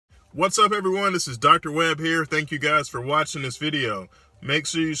What's up, everyone? This is Dr. Webb here. Thank you guys for watching this video. Make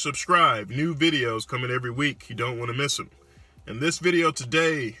sure you subscribe. New videos coming every week. You don't want to miss them. In this video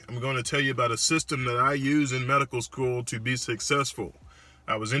today, I'm going to tell you about a system that I use in medical school to be successful.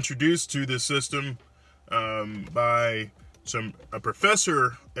 I was introduced to this system by a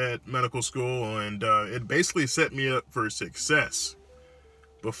professor at medical school, and it basically set me up for success.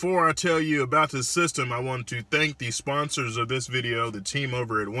 Before I tell you about this system, I want to thank the sponsors of this video, the team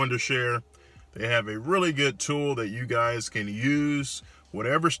over at Wondershare. They have a really good tool that you guys can use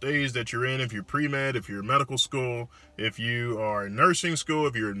whatever stage that you're in. If you're pre-med, if you're in medical school, if you are in nursing school,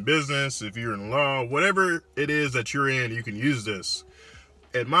 if you're in business, if you're in law, whatever it is that you're in, you can use this.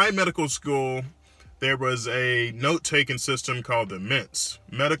 At my medical school, there was a note-taking system called the MENTS,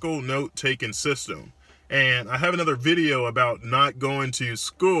 Medical Note-Taking System. And I have another video about not going to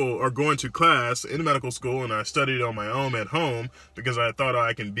school or going to class in medical school, and I studied on my own at home because I thought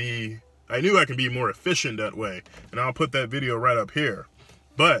I knew I can be more efficient that way. And I'll put that video right up here.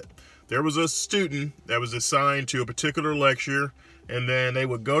 But there was a student that was assigned to a particular lecture, and then they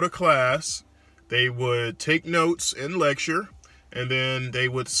would go to class, they would take notes in lecture, and then they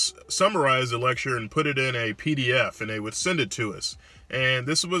would summarize the lecture and put it in a PDF, and they would send it to us. And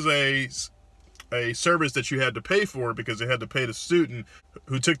this was a service that you had to pay for because they had to pay the student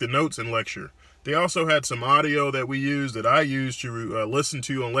who took the notes in lecture. They also had some audio that we used, that I used to listen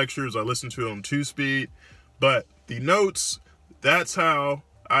to on lectures. I listened to it on 2-speed. But the notes, that's how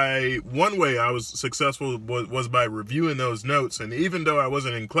one way I was successful was by reviewing those notes. And even though I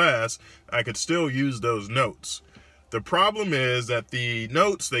wasn't in class, I could still use those notes. The problem is that the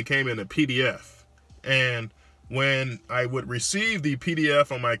notes, they came in a PDF. And when I would receive the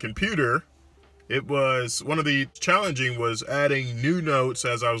PDF on my computer, it was one of the challenging was adding new notes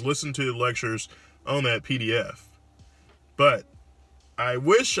as I was listening to the lectures on that PDF. But I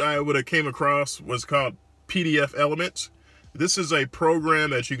wish I would have came across what's called PDFelement. This is a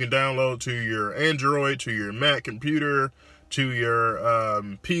program that you can download to your Android, to your Mac computer, to your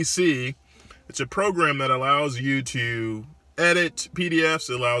PC. It's a program that allows you to edit PDFs,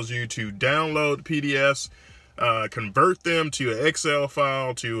 it allows you to download PDFs, convert them to an Excel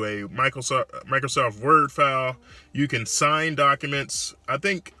file, to a Microsoft Word file. You can sign documents. I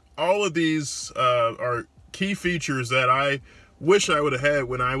think all of these are key features that I wish I would have had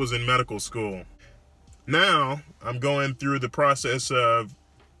when I was in medical school. Now I'm going through the process of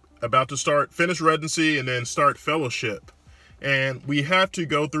about to finish residency and then start fellowship. And we have to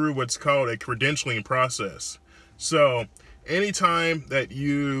go through what's called a credentialing process. So anytime that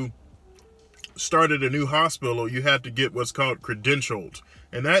you started a new hospital, you have to get what's called credentialed.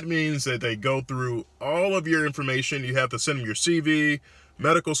 And that means that they go through all of your information. You have to send them your CV,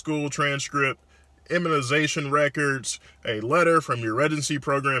 medical school transcript, immunization records, a letter from your residency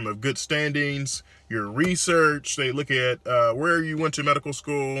program of good standings, your research. They look at where you went to medical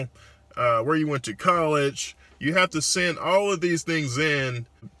school, where you went to college. You have to send all of these things in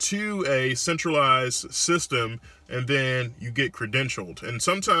to a centralized system, and then you get credentialed. And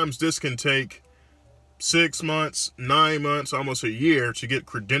sometimes this can take 6 months, 9 months, almost a year to get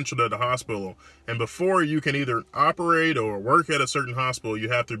credentialed at a hospital. And before you can either operate or work at a certain hospital, you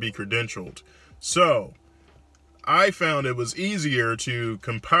have to be credentialed. So I found it was easier to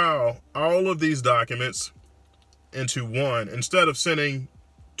compile all of these documents into one instead of sending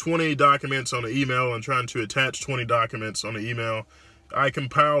 20 documents on an email and trying to attach 20 documents on an email. I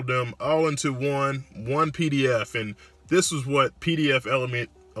compiled them all into one PDF, and this is what PDFelement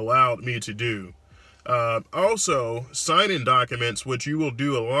allowed me to do. Also, signing documents, which you will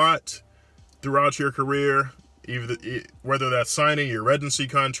do a lot throughout your career, whether that's signing your residency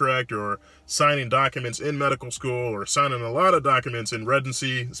contract or signing documents in medical school or signing a lot of documents in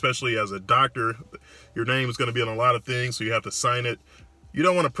residency, especially as a doctor. Your name is going to be on a lot of things, so you have to sign it. You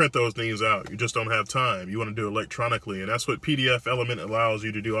don't want to print those things out. You just don't have time. You want to do it electronically, and that's what PDFelement allows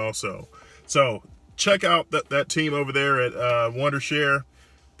you to do also. So check out that team over there at Wondershare.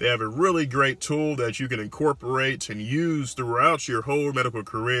 They have a really great tool that you can incorporate and use throughout your whole medical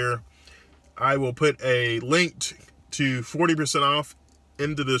career. I will put a link to 40% off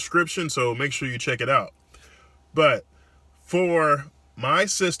in the description, so make sure you check it out. But for my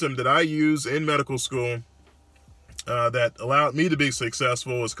system that I use in medical school, that allowed me to be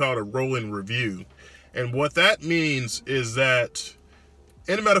successful, is called a rolling review. And what that means is that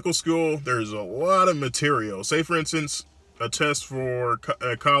in medical school, there's a lot of material. Say, for instance, a test for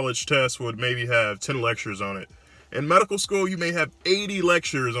a college test would maybe have 10 lectures on it. In medical school, you may have 80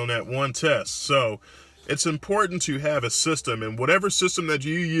 lectures on that one test. So it's important to have a system, and whatever system that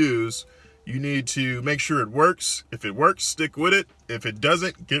you use, You need to make sure it works. If it works, stick with it. If it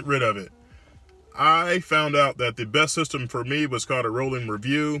doesn't, get rid of it. I found out that the best system for me was called a rolling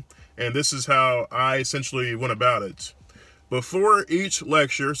review, and this is how I essentially went about it. Before each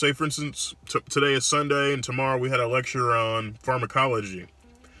lecture, say for instance, today is Sunday and tomorrow we had a lecture on pharmacology.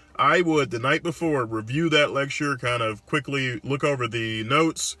 I would, the night before, review that lecture, kind of quickly look over the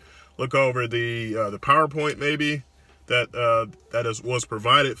notes, look over the PowerPoint maybe that was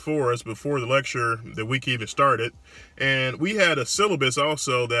provided for us before the lecture, the week even started. And we had a syllabus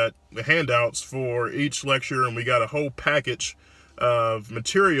also, that handouts for each lecture, and we got a whole package of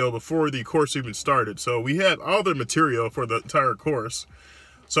material before the course even started. So we had all the material for the entire course.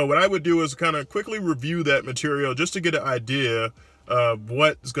 So what I would do is kind of quickly review that material just to get an idea of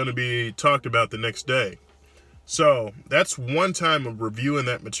what's going to be talked about the next day. So that's one time of reviewing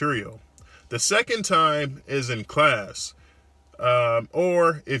that material. The second time is in class,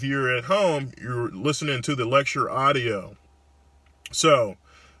 or if you're at home, you're listening to the lecture audio. So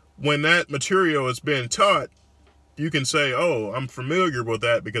when that material is being taught, you can say, oh, I'm familiar with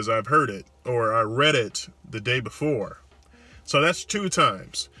that because I've heard it, or I read it the day before. So that's 2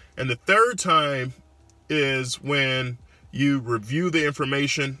 times. And the third time is when you review the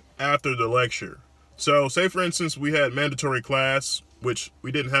information after the lecture. So say for instance, we had mandatory class, which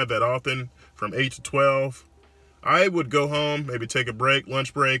we didn't have that often, from 8 to 12. I would go home, maybe take a break,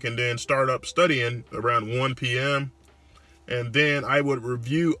 lunch break, and then start up studying around 1 p.m. And then I would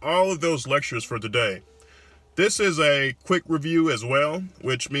review all of those lectures for the day. This is a quick review as well,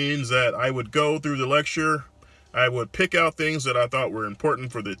 which means that I would go through the lecture, I would pick out things that I thought were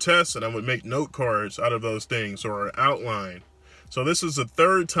important for the test, and I would make note cards out of those things, or an outline. So this is the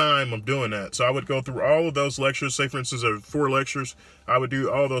third time of doing that. So I would go through all of those lectures. Say for instance, there are 4 lectures. I would do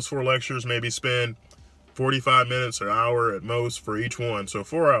all those 4 lectures, maybe spend 45 minutes or an hour at most for each one. So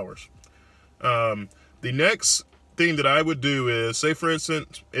 4 hours. The next thing that I would do is, say for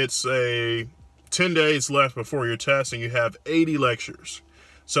instance, it's 10 days left before your test and you have 80 lectures.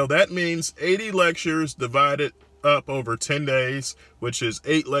 So that means 80 lectures divided up over 10 days, which is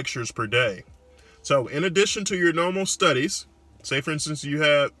 8 lectures per day. So in addition to your normal studies, say for instance you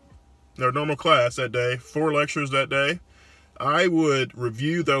have their normal class that day, 4 lectures that day, I would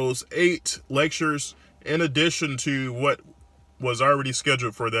review those 8 lectures in addition to what was already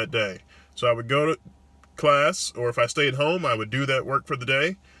scheduled for that day. So I would go to class, or if I stayed home, I would do that work for the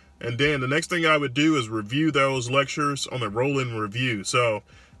day. And then the next thing I would do is review those lectures on the rolling review. So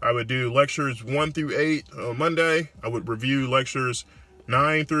I would do lectures 1 through 8 on Monday. I would review lectures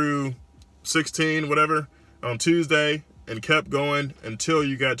 9 through 16, whatever, on Tuesday, and kept going until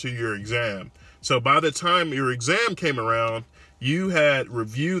you got to your exam. So by the time your exam came around, you had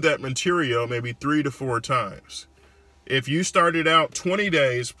reviewed that material maybe 3 to 4 times. If you started out 20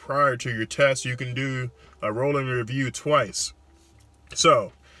 days prior to your test, you can do a rolling review twice.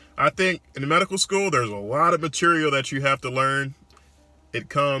 So I think in the medical school, there's a lot of material that you have to learn. It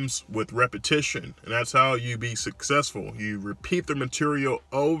comes with repetition, and that's how you be successful. You repeat the material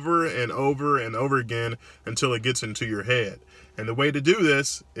over and over and over again until it gets into your head. And the way to do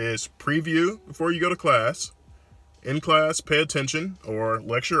this is preview before you go to class. In class, pay attention, or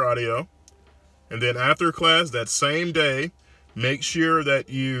lecture audio. And then after class, that same day, make sure that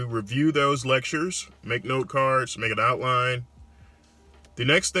you review those lectures, make note cards, make an outline. The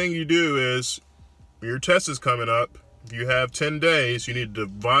next thing you do is, your test is coming up. If you have 10 days, you need to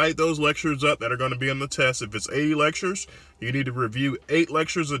divide those lectures up that are going to be on the test. If it's 80 lectures, you need to review 8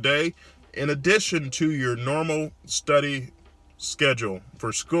 lectures a day in addition to your normal study schedule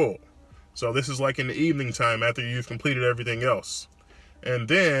for school. So this is like in the evening time after you've completed everything else. And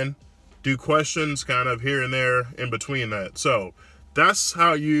then do questions kind of here and there in between that. So that's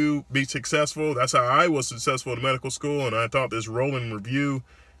how you be successful. That's how I was successful in medical school, and I thought this rolling review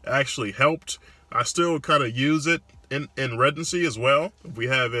actually helped. I still kind of use it in residency as well. If we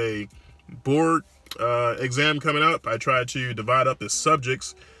have a board exam coming up, I try to divide up the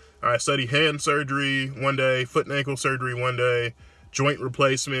subjects. I study hand surgery one day, foot and ankle surgery one day, joint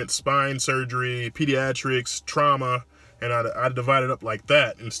replacement, spine surgery, pediatrics, trauma, and I divide it up like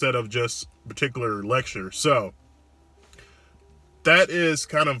that instead of just particular lecture. So that is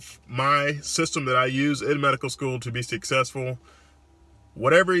kind of my system that I use in medical school to be successful.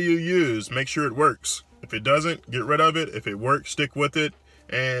 Whatever you use, make sure it works. If it doesn't, get rid of it. If it works, stick with it.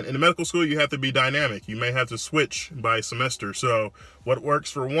 And in the medical school, you have to be dynamic. You may have to switch by semester. So what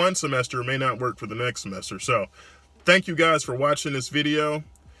works for one semester may not work for the next semester. So thank you guys for watching this video.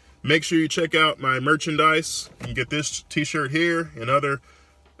 Make sure you check out my merchandise. You can get this t-shirt here and other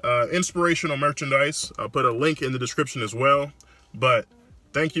inspirational merchandise. I'll put a link in the description as well. But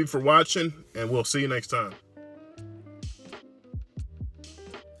Thank you for watching, and we'll see you next time.